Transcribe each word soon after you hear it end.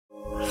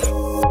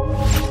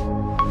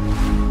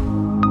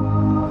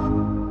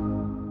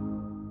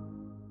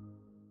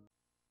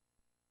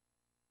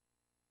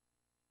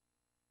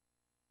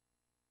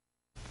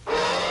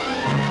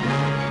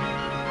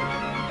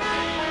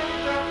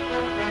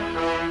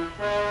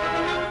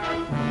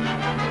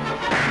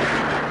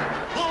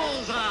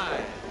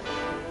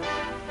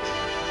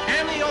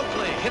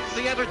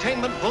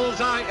entertainment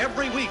bullseye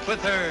every week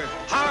with her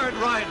hard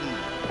riding.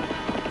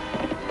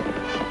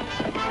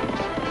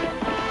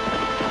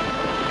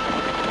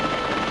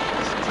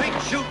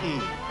 Straight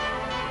shooting.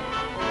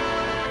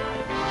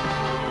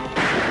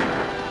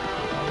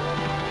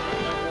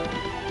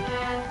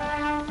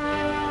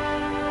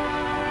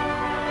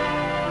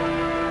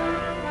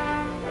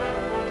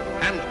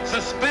 And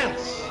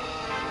suspense.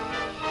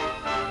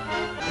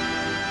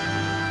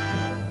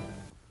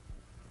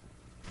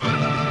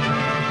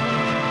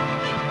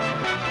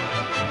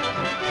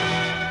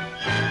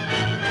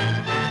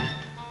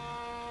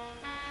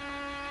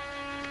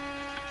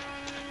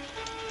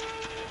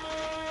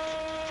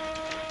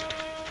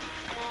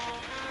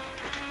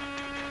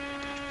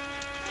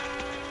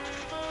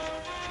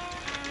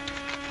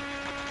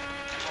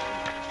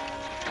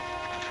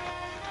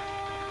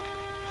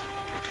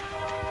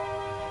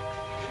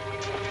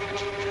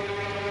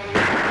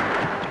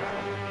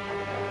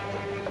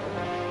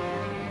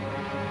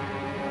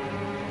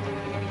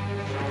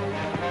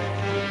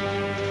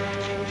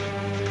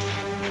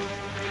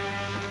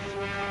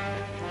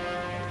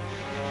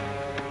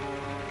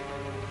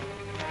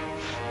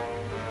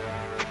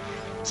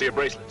 See your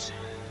bracelets.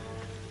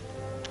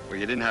 Well,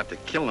 you didn't have to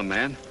kill the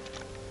man.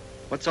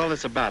 What's all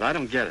this about? I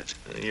don't get it.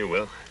 You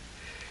will.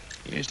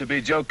 You used to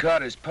be Joe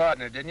Carter's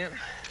partner, didn't you?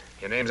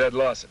 Your name's Ed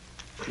Lawson.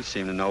 You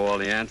seem to know all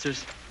the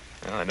answers.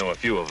 Well, I know a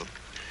few of them.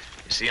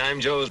 You see,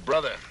 I'm Joe's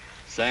brother.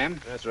 Sam?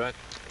 That's right.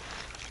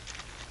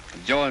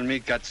 Joe and me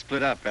got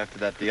split up after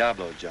that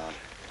Diablo job.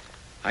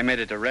 I made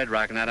it to Red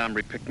Rock, and that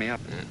hombre picked me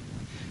up. Yeah.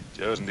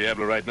 Joe's in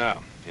Diablo right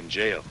now, in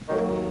jail.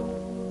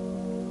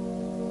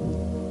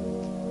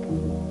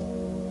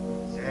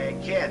 Say,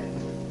 kid,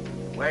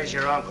 where's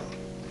your uncle?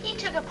 He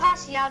took a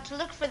posse out to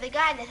look for the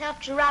guy that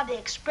helped you rob the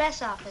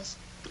express office.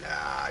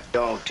 Nah,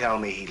 don't tell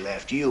me he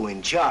left you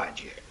in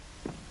charge here.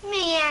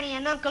 Me, Annie,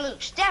 and Uncle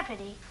Luke's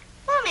deputy.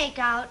 We'll make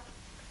out.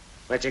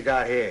 What you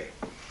got here?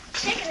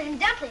 Chicken and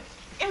dumplings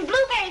and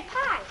blueberry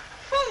pie.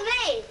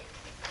 Homemade.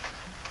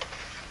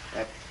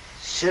 That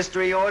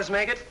sister of yours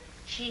make it?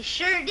 She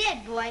sure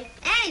did, boy.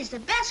 Annie's the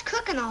best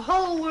cook in the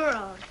whole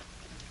world.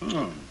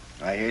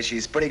 I hear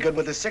she's pretty good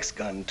with a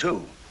 6-gun,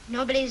 too.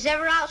 Nobody's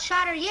ever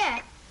outshot her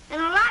yet, and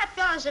a lot of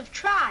fellas have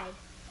tried.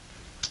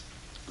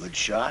 Good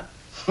shot.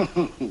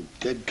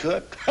 Good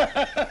cook.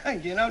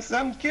 You know,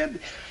 some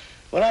kid,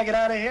 when I get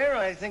out of here,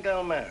 I think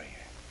I'll marry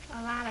her.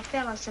 A lot of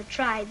fellas have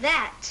tried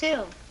that,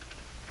 too.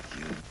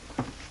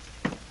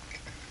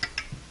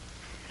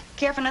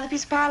 Care for another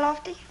piece of pie,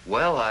 Lofty?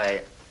 Well,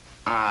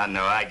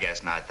 no, I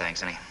guess not,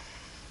 thanks, Annie.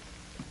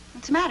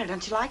 What's the matter?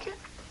 Don't you like it?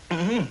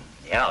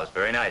 Yeah, it was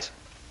very nice.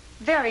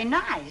 Very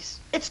nice.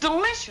 It's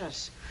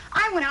delicious.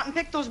 I went out and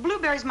picked those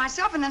blueberries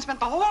myself and then spent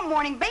the whole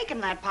morning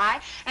baking that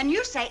pie, and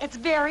you say it's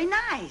very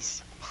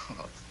nice.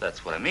 Well,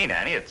 that's what I mean,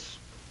 Annie. It's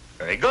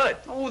very good.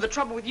 Oh, the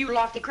trouble with you,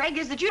 Lofty Craig,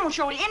 is that you don't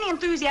show any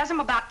enthusiasm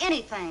about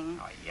anything.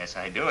 Oh, yes,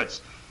 I do.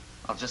 It's,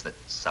 well, just that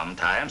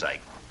sometimes I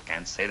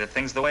can't say the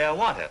things the way I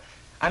want to.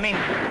 I mean...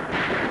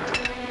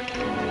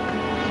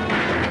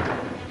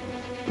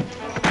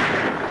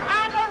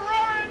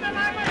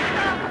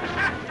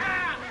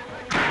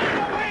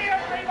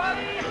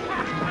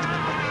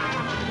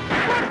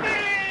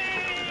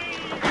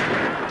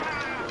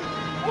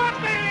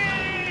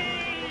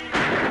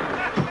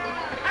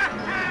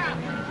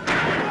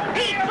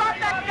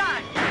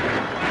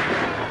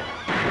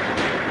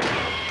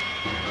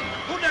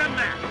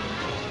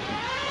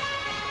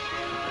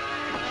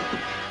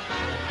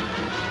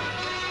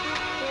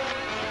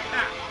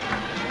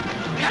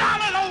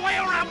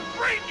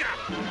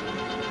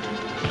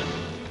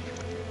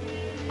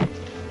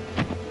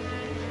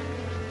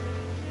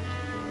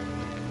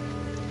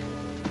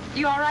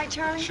 You all right,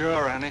 Charlie?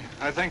 Sure, Annie.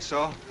 I think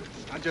so.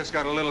 I just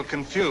got a little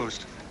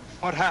confused.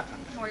 What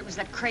happened? Oh, it was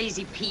that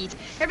crazy Pete.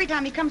 Every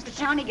time he comes to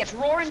town, he gets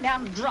roaring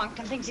down drunk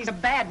and thinks he's a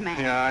bad man.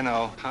 Yeah, I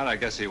know. Well, I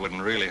guess he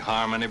wouldn't really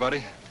harm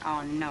anybody.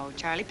 Oh, no,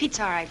 Charlie. Pete's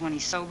all right when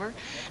he's sober.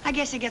 I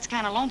guess he gets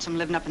kind of lonesome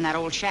living up in that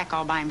old shack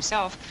all by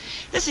himself.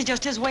 This is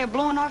just his way of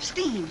blowing off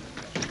steam.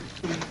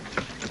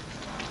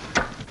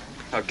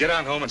 Now, get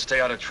on home and stay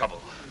out of trouble.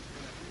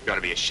 You ought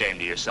to be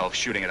ashamed of yourself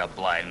shooting at a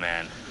blind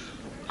man.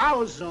 I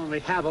was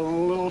only having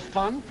a little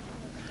fun.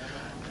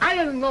 I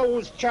didn't know it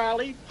was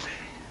Charlie.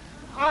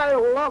 I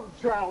love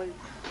Charlie.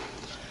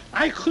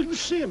 I couldn't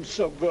see him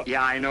so good.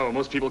 Yeah, I know.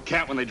 Most people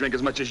can't when they drink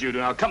as much as you do.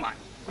 Now, come on.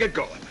 Get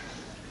going.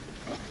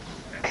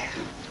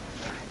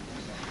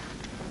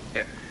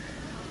 Here.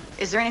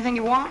 Is there anything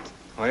you want?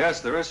 Oh,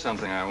 yes, there is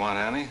something I want,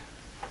 Annie.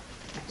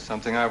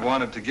 Something I've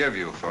wanted to give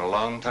you for a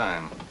long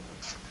time.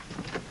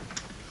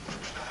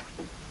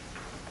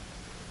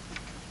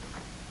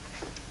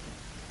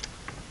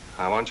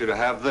 I want you to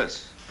have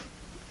this.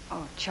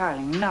 Oh,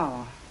 Charlie,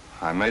 no.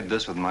 I made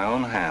this with my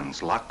own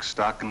hands, lock,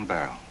 stock, and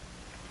barrel.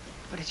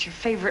 But it's your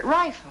favorite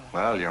rifle.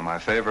 Well, you're my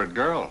favorite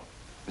girl.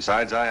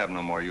 Besides, I have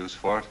no more use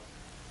for it.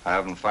 I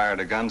haven't fired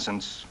a gun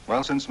since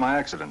my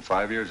accident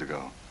 5 years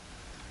ago.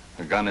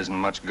 A gun isn't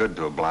much good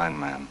to a blind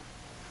man.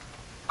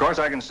 Of course,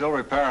 I can still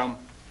repair them.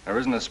 There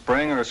isn't a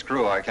spring or a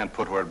screw I can't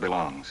put where it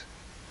belongs.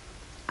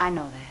 I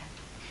know that.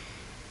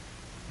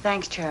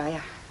 Thanks, Charlie.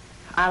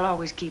 I'll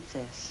always keep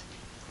this.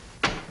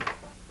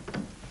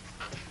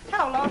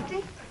 Hello,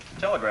 Lofty.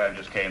 Telegram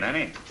just came,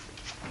 Annie.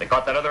 They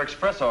caught that other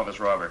express office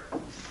robber.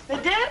 They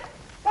did?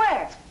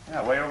 Where?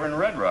 Yeah, way over in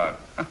Red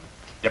Rock.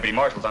 Deputy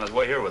Marshal's on his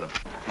way here with him.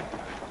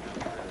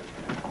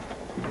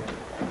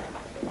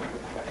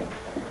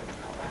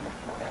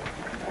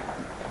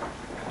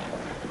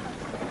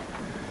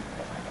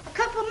 A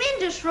couple men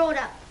just rode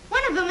up.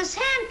 One of them is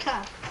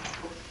handcuffed.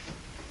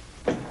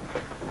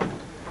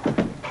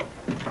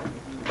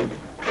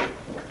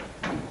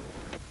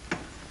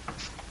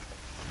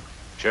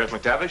 Sheriff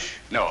McTavish?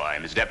 No,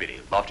 I'm his deputy,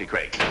 Lofty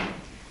Craig.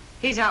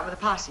 He's out with a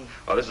posse.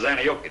 Oh, this is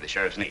Annie Oakley, the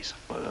sheriff's niece.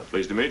 Well,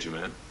 pleased to meet you,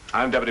 man.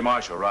 I'm Deputy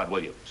Marshal Rod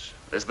Williams.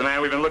 This is the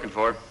man we've been looking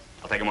for.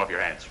 I'll take him off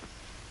your hands.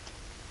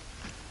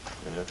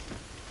 Yeah.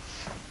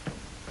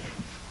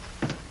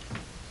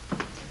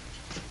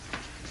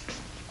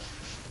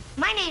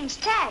 My name's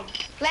Tagg.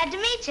 Glad to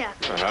meet you.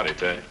 Oh, howdy,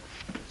 Tagg.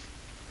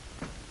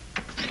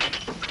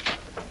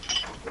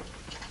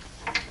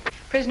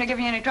 Prisoner give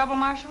you any trouble,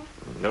 Marshal?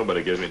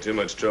 Nobody gives me too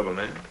much trouble,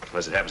 man.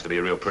 Unless it happens to be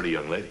a real pretty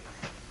young lady.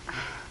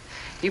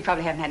 You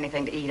probably haven't had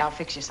anything to eat. I'll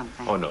fix you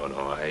something. Oh, no.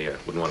 I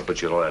wouldn't want to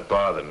put you in all that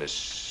bother,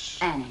 Miss...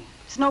 Annie.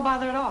 It's no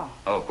bother at all.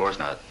 Oh, of course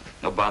not.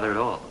 No bother at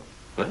all.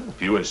 Well,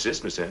 if you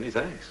insist, Miss Annie,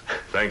 thanks.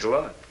 Thanks a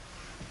lot.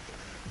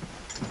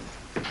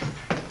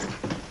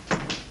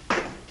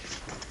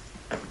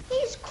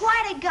 He's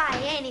quite a guy,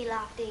 ain't he,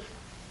 Lofty?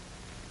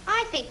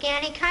 I think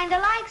Annie kind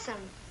of likes him.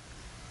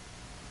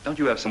 Don't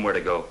you have somewhere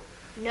to go?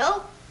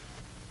 Nope.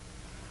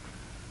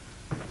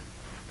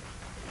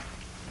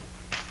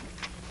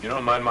 You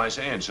don't mind my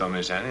saying so,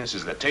 Miss Annie. This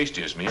is the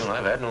tastiest meal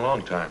I've had in a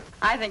long time.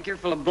 I think you're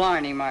full of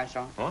blarney,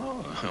 Marshal.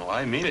 Oh,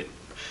 I mean it.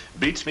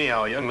 Beats me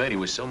how a young lady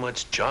with so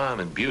much charm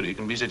and beauty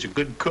can be such a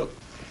good cook.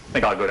 I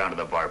think I'll go down to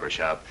the barber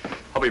shop.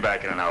 I'll be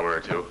back in an hour or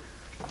two.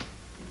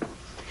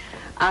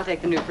 I'll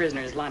take the new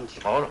prisoner's lunch.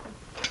 Oh, no.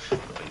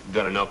 You've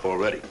done enough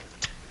already.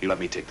 You let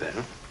me take that,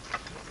 huh?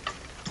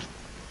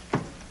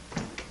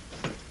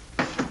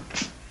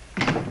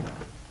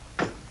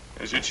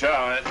 There's your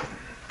chow, Ed.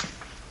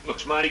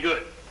 Looks mighty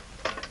good.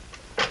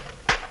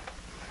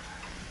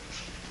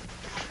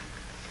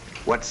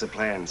 What's the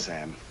plan,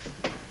 Sam?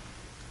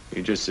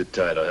 You just sit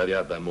tight. I'll have you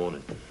out by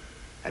morning.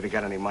 Have you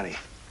got any money?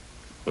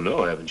 Well,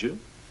 no, haven't you?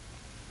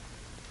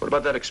 What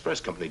about that express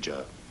company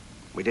job?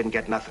 We didn't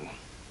get nothing.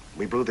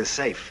 We blew the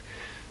safe,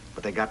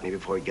 but they got me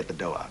before we get the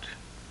dough out.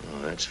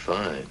 Oh, that's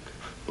fine.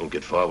 Won't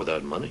get far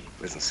without money.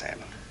 Listen, Sam.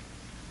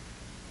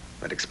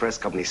 That express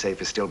company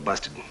safe is still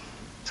busted,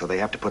 so they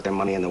have to put their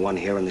money in the one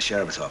here in the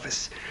sheriff's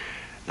office.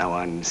 Now,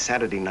 on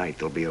Saturday night,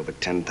 there'll be over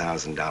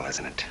 $10,000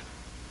 in it.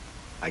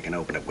 I can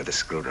open it with a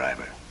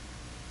screwdriver.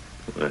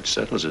 Well, that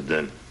settles it,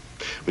 then.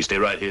 We stay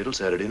right here till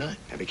Saturday night.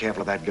 Now, be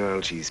careful of that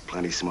girl. She's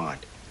plenty smart.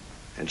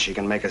 And she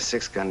can make a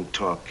 6-gun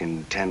talk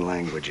in 10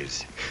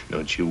 languages.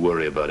 Don't you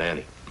worry about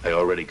Annie. I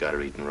already got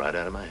her eating right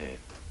out of my hand.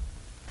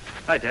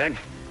 Hi, Tagg.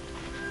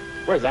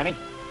 Where's Annie?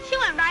 She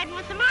went riding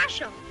with the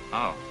marshal.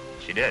 Oh,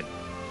 she did.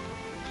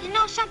 You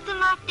know something,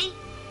 Lofty?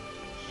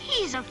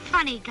 He's a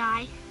funny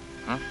guy.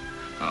 Huh?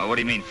 What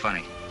do you mean,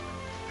 funny?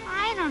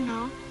 I don't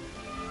know.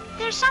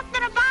 There's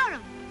something about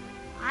him.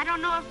 I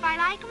don't know if I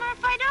like him or if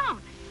I don't.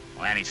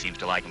 Well, Annie seems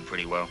to like him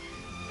pretty well.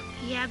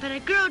 Yeah, but a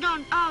girl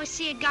don't always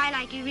see a guy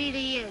like he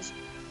really is.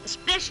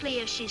 Especially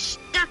if she's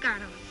stuck on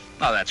him.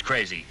 Oh, that's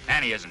crazy.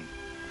 Annie isn't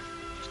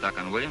stuck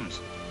on Williams.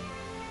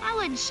 I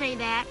wouldn't say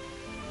that.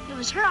 It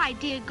was her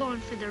idea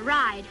going for the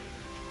ride.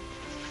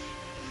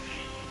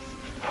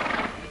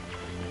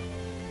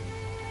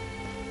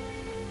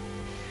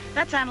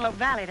 That's Antelope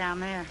Valley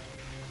down there.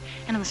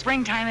 And in the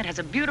springtime, it has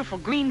a beautiful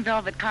green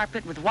velvet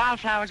carpet with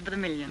wildflowers by the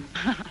million.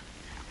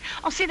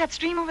 Oh, see that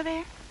stream over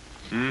there?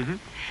 Mm-hmm.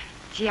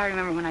 Gee, I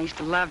remember when I used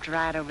to love to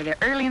ride over there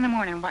early in the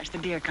morning and watch the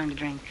deer come to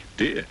drink.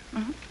 Deer?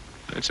 Mm-hmm.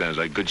 That sounds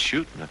like good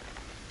shooting.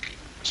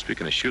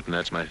 Speaking of shooting,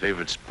 that's my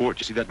favorite sport.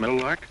 You see that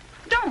meadowlark?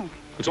 Don't.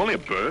 It's only a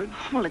bird.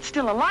 Well, it's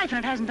still alive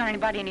and it hasn't done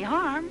anybody any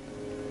harm.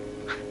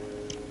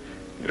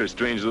 You're a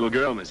strange little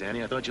girl, Miss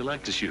Annie. I thought you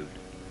liked to shoot.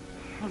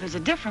 Well, there's a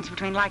difference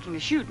between liking to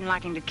shoot and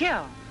liking to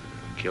kill.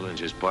 Killing's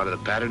just part of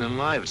the pattern in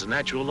life. It's a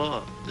natural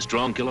law. The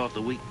strong kill off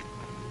the weak.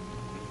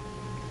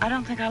 I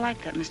don't think I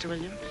like that, Mr.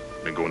 Williams.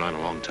 Been going on a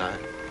long time.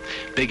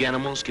 Big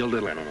animals kill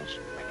little animals.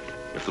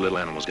 If the little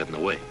animals get in the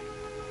way.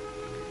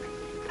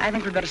 I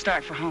think we'd better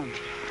start for home.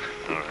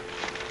 All right.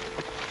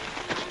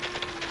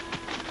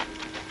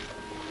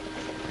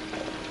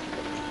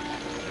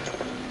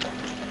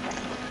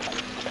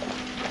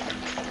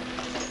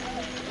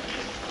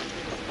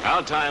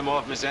 I'll tie him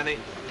off, Miss Annie.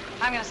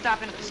 I'm going to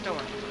stop in at the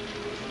store.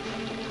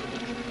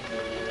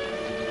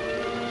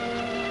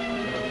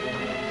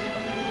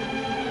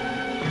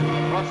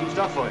 Brought some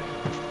stuff for you.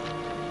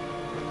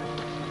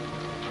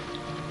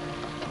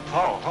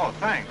 Oh,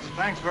 thanks.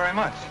 Thanks very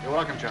much. You're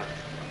welcome, John.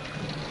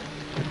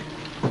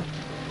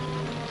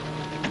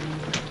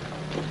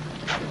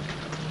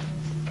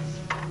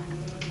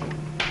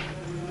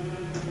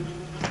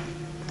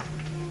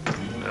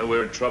 Well,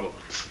 we're in trouble.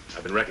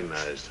 I've been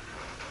recognized.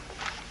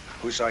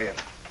 Who saw you?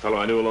 Fellow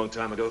I knew a long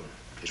time ago.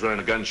 He's running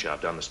a gun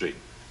shop down the street.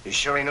 You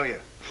sure he knew you?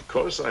 Of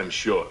course I'm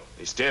sure.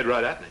 He stared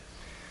right at me.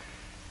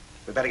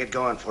 We better get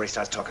going before he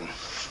starts talking.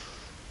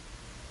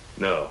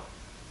 No.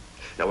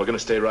 Now, we're going to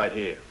stay right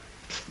here.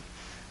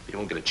 You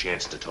won't get a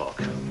chance to talk.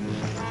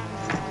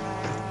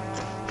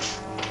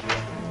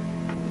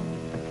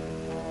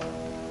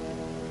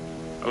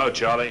 Hello,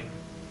 Charlie.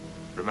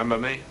 Remember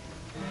me?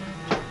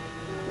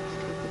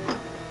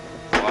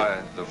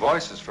 Why, the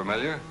voice is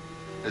familiar.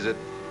 Is it?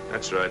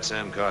 That's right,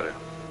 Sam Carter.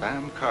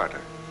 Sam Carter.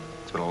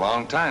 It's been a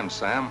long time,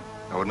 Sam.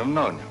 I wouldn't have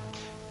known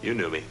you. You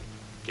knew me.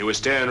 You were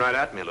staring right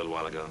at me a little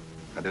while ago.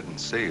 I didn't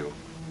see you.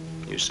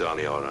 You saw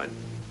me all right.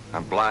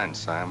 I'm blind,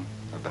 Sam.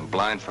 I've been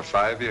blind for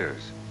 5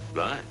 years.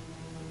 Blind?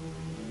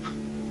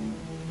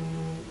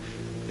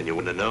 Then you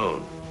wouldn't have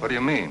known. What do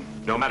you mean?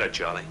 No matter,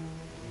 Charlie.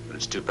 But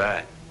it's too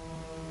bad.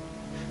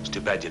 It's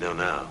too bad you know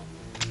now.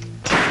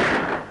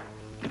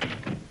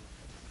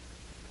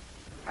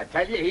 I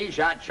tell you, he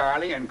shot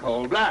Charlie in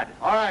cold blood.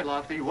 All right,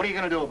 Lofty, what are you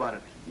going to do about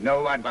it?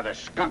 No one but a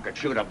skunk could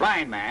shoot a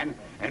blind man,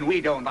 and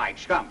we don't like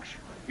skunks.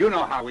 You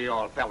know how we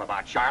all felt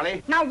about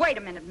Charlie. Now, wait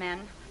a minute,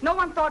 men. No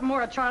one thought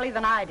more of Charlie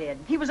than I did.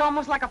 He was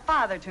almost like a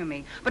father to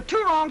me. But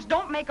 2 wrongs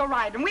don't make a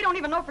right, and we don't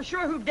even know for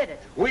sure who did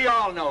it. We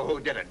all know who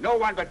did it. No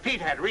one but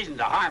Pete had reason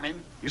to harm him.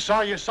 You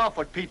saw yourself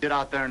what Pete did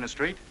out there in the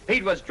street.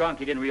 Pete was drunk.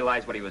 He didn't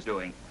realize what he was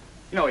doing.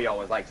 You know he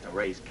always likes to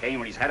raise Cain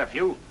when he's had a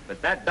few,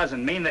 but that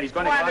doesn't mean that he's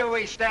going to... What are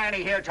we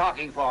standing here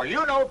talking for?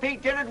 You know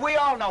Pete did it. We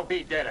all know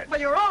Pete did it. Well,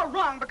 you're all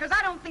wrong, because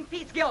I don't think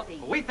Pete's guilty.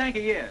 We think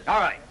he is. All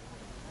right.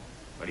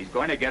 But he's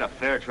going to get a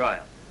fair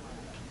trial.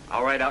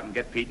 I'll ride out and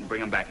get Pete and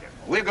bring him back here.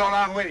 We'll go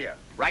along with you.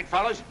 Right,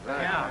 fellas?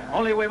 Yeah,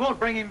 only we won't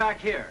bring him back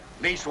here.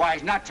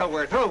 Leastwise, not till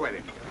we're through with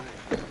him.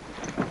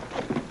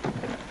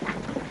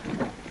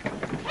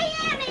 Hey,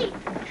 Annie!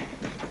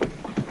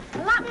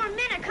 A lot more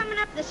men are coming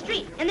up the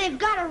street, and they've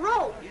got a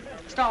rope.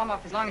 Stall them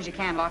off as long as you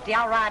can, Lofty.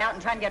 I'll ride out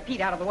and try and get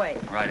Pete out of the way.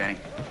 Right, Annie.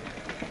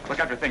 Look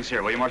after things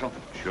here, will you, Marshal?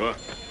 Sure.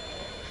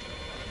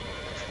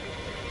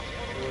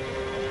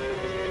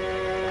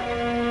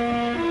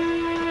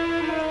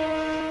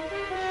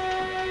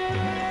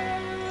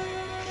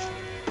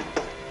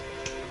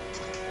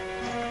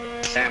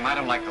 Sam, I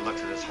don't like the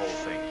looks of this whole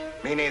thing.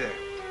 Me neither.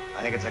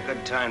 I think it's a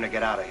good time to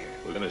get out of here.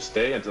 We're going to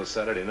stay until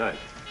Saturday night.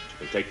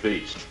 And take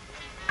these,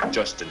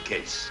 just in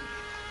case.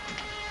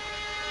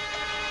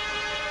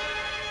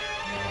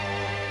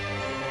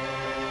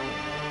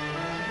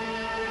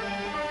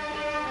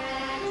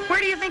 Where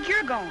do you think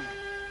you're going?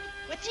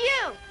 With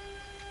you.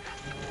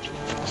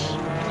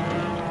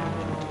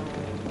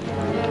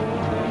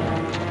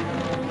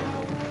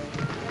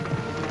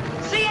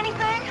 See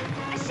anything?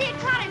 I see a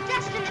cloud of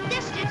dust in the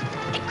distance.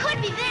 It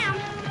could be them.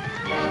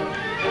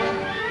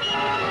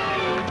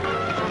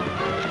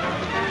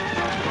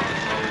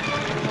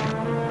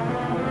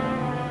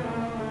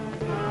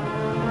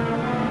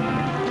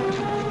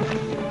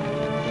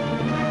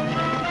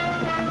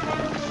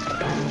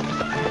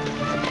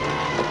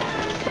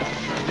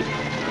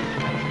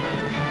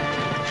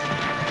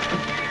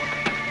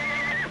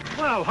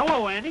 Well,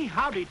 hello, Annie.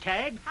 Howdy,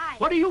 Tagg. Hi.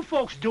 What are you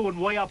folks doing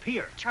way up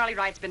here? Charlie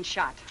Wright's been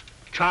shot.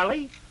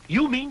 Charlie?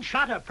 You mean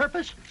shot on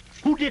purpose?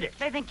 Who did it?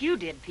 They think you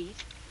did,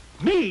 Pete.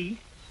 Me?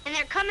 And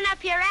they're coming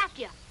up here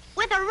after you.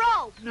 With a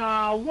rope.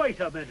 Now, wait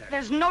a minute.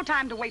 There's no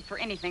time to wait for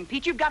anything,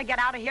 Pete. You've got to get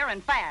out of here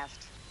and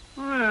fast.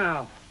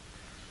 Well,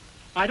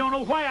 I don't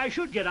know why I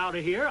should get out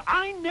of here.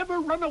 I never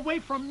run away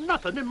from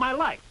nothing in my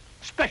life.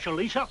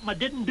 Especially something I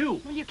didn't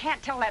do. Well, you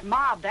can't tell that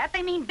mob that.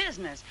 They mean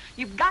business.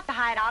 You've got to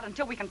hide out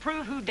until we can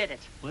prove who did it.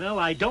 Well,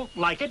 I don't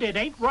like it. It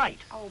ain't right.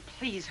 Oh,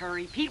 please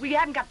hurry, Pete. We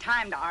haven't got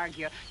time to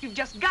argue. You've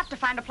just got to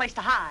find a place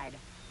to hide.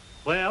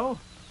 Well,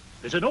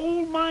 there's an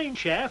old mine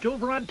shaft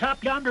over on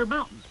top yonder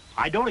mountain.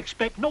 I don't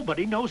expect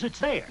nobody knows it's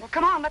there. Well,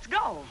 come on, let's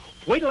go.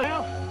 Wait a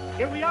while.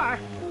 Here we are.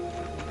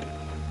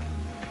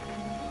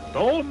 The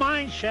old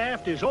mine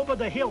shaft is over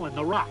the hill in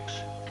the rocks.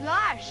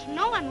 Gosh,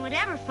 no one would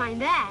ever find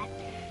that.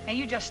 Now,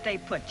 you just stay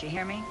put, you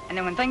hear me? And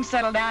then when things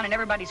settle down and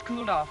everybody's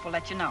cooled off, we'll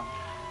let you know.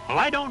 Well,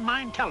 I don't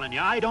mind telling you,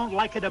 I don't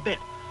like it a bit.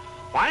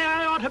 Why,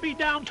 I ought to be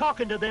down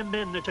talking to them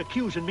men that's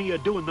accusing me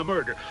of doing the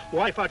murder.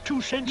 Why, for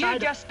 2 cents, You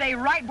just stay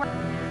right where...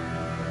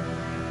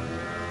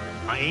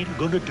 I ain't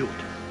gonna do it.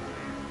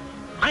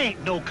 I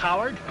ain't no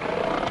coward.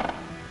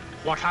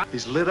 What?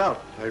 He's lit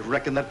out. I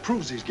reckon that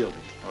proves he's guilty.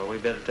 Well, we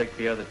better take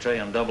the other tray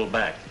and double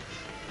back.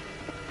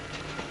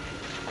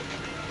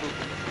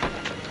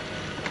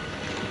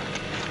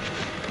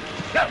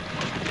 Go!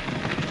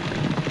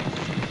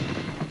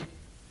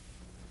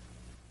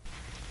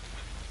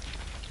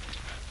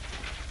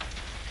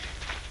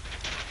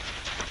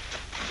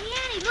 Hey,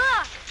 Annie,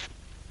 look.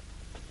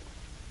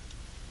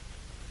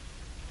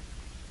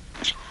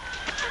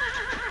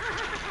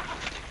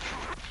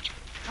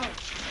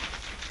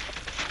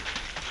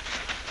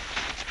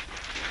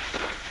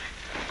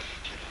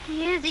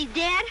 Is he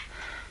dead?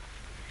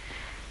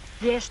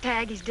 Yes,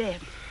 Tagg, he's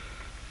dead.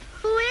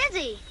 Who is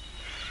he?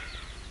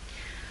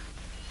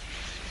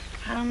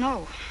 I don't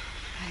know.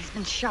 He's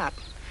been shot.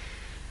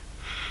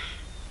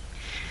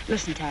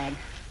 Listen, Tagg,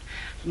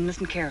 And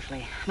listen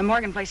carefully. The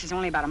Morgan place is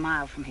only about a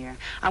mile from here.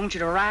 I want you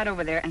to ride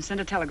over there and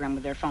send a telegram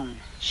with their phone.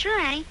 Sure,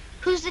 Annie.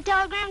 Who's the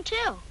telegram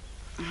to?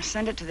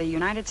 Send it to the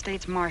United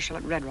States Marshal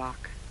at Red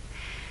Rock.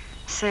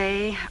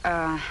 Say,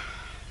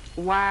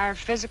 wire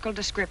physical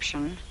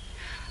description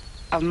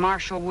of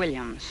Marshal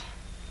Williams.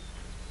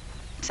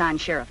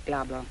 Signed Sheriff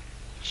Diablo.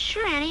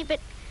 Sure, Annie, but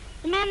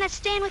the man that's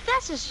staying with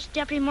us is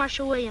Deputy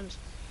Marshal Williams.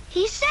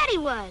 He said he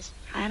was.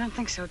 I don't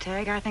think so,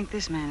 Tagg. I think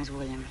this man is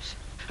Williams.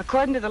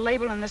 According to the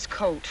label on this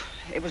coat,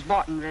 it was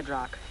bought in Red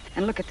Rock.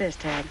 And look at this,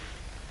 Tagg.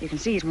 You can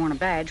see he's worn a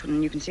badge,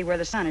 and you can see where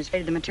the sun has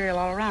faded the material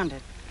all around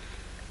it.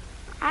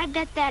 I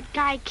bet that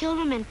guy killed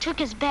him and took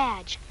his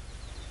badge.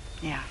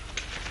 Yeah.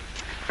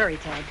 Hurry,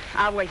 Tagg.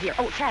 I'll wait here.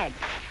 Oh, Tagg,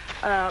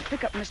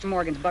 pick up Mr.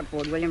 Morgan's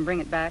buckboard, will you, and bring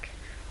it back?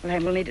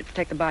 We'll need it to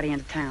take the body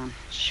into town.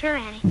 Sure,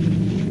 Annie.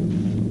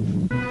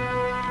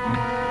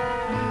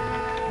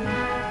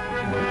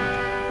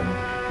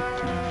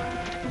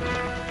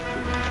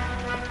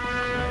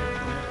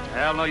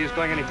 Well, no use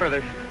going any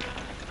further.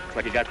 Looks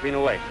like he got clean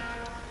away.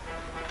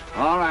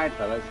 All right,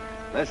 fellas.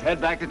 Let's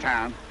head back to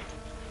town.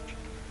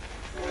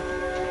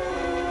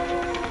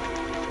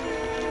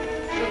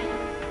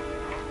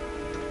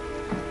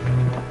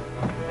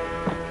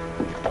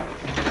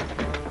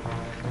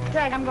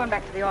 Tagg, I'm going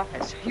back to the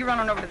office. You run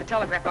on over to the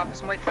telegraph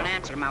office and wait for an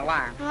answer to my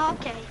wire.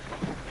 Okay.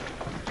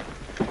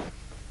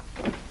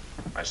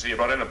 I see you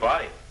brought in a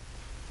body.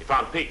 You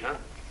found Pete, huh?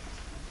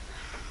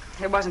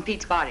 It wasn't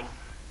Pete's body.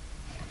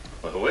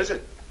 Well, who is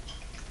it?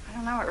 I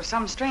don't know. It was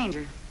some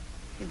stranger.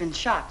 He'd been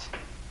shot.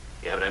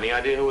 You have any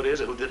idea who it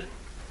is or who did it?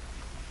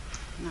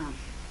 No.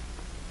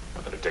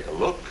 I better take a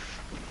look.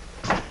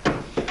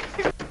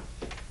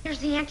 Here's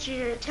the answer to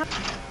your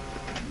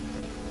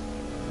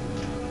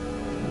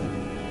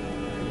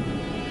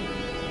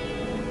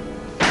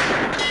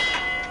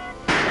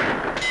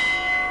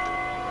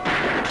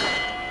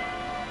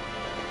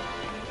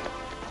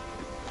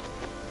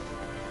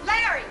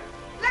Larry!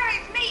 Larry,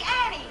 it's me,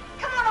 Annie!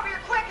 Come on over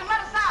here quick and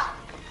let us out!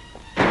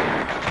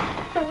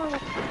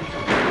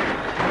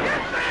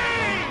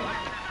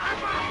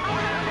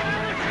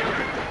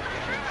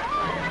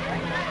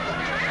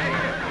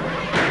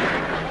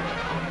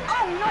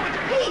 Oh, no, it's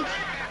Pete!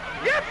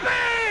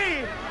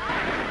 Yippee!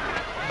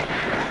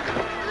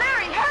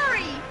 Larry,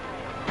 hurry!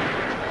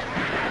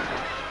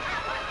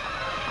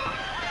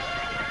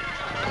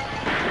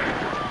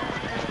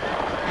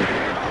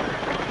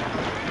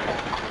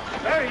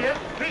 There he is,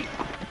 Pete.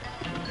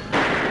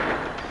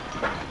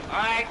 All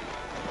right.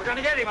 We're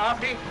gonna get him,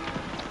 Oakley.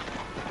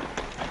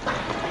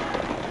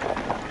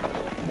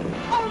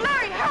 Oh,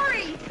 Larry,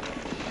 hurry!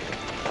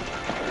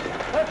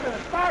 Listen,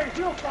 as far as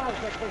you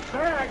fellas are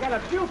concerned, I got a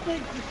few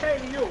things to say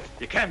to you.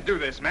 You can't do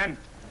this, men.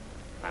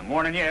 I'm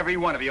warning you, every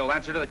one of you will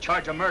answer to the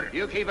charge of murder.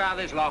 You keep out of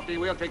this, Lofty.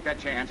 We'll take that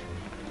chance.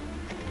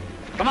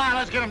 Come on,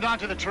 let's get him down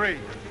to the tree.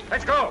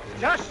 Let's go.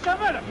 Just a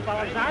minute,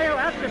 fellas. Now you'll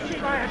have to see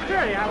my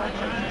attorney.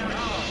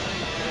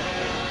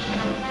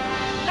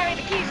 Larry,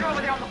 the keys are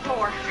over there on the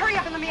floor. Hurry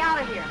up and let me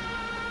out of here.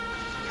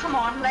 Come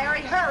on,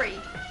 Larry, hurry.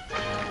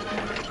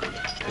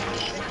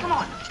 Come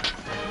on.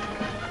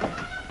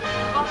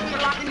 Officer,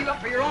 we're locking you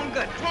up for your own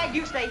good. Tagg,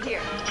 you stay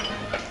here.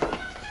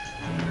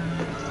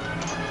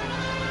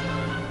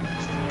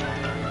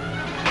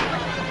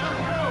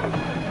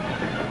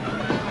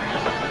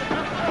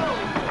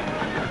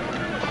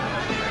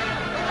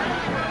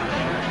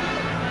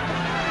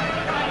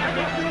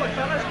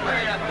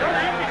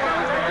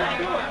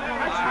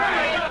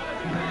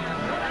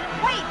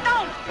 Wait,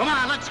 don't! Come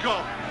on, let's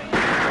go.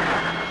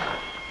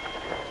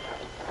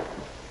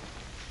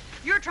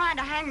 You're trying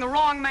to hang the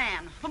wrong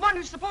man. The one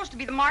who's supposed to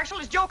be the marshal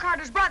is Joe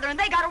Carter's brother, and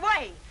they got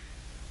away.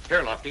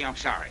 Here, Lofty, I'm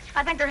sorry.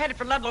 I think they're headed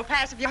for Ludlow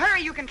Pass. If you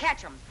hurry, you can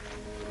catch them.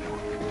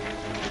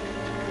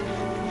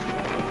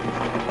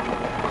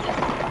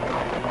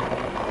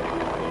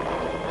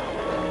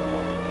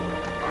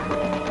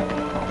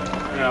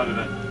 Out of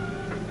it.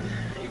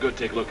 You go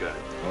take a look at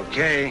it.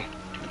 Okay,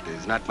 but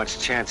there's not much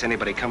chance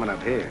anybody coming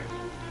up here.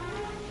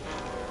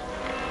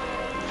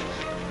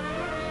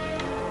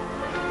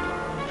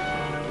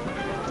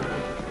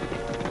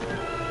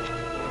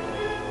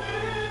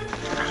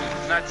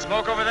 That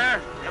smoke over there?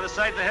 The other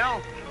side of the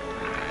hill?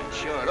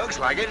 Sure looks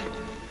like it.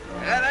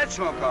 Yeah, that's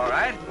smoke, all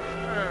right.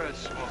 There's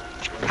smoke.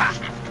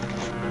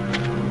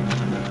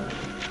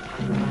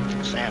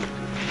 Sam,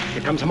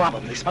 here comes a mob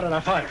of them. They spotted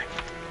our fire.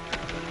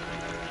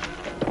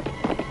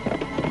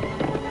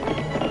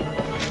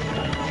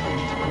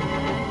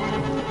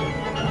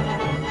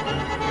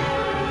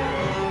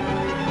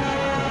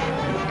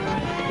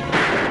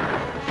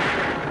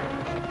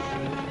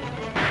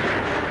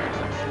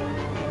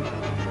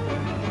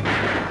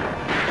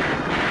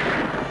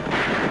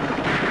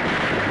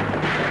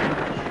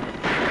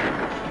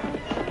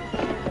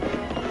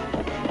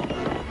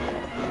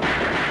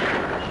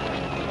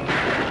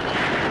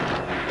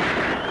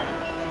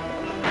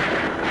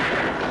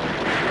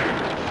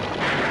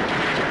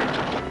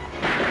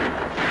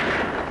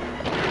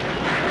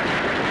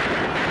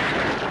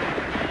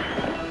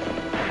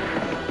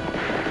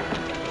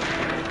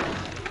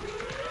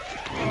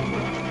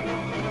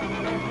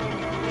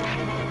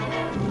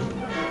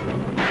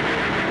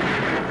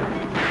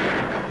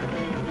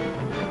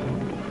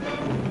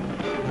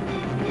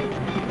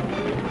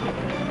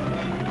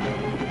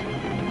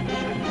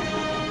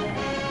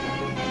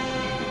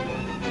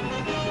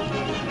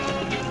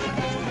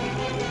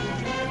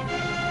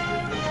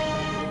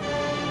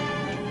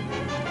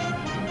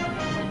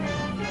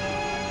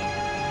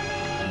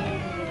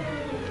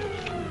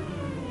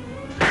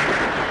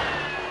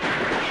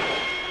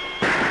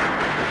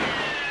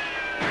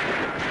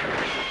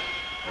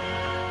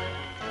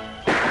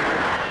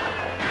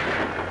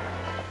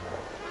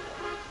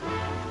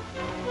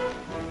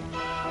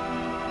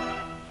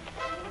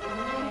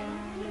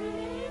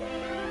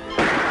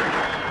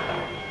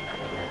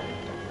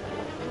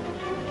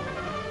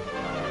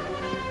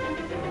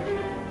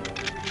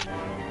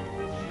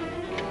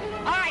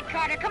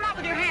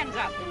 Hands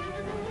up.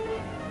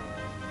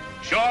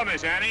 Sure,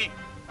 Miss Annie.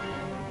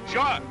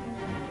 Sure.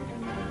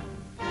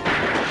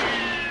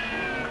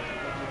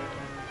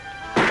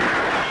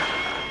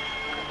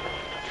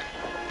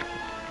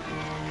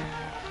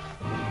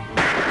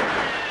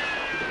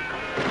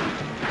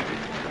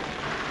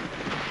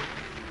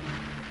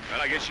 Well,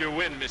 I guess you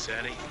win, Miss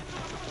Annie.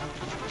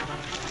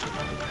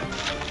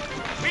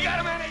 We got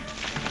him, Annie!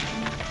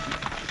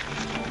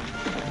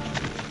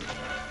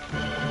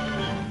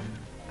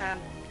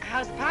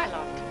 How's the pie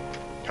loft?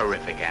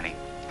 Terrific, Annie.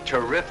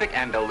 Terrific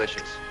and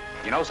delicious.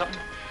 You know something?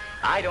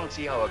 I don't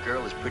see how a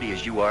girl as pretty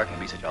as you are can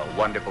be such a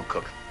wonderful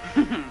cook.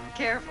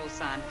 Careful,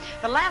 son.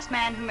 The last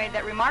man who made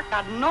that remark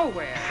got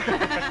nowhere.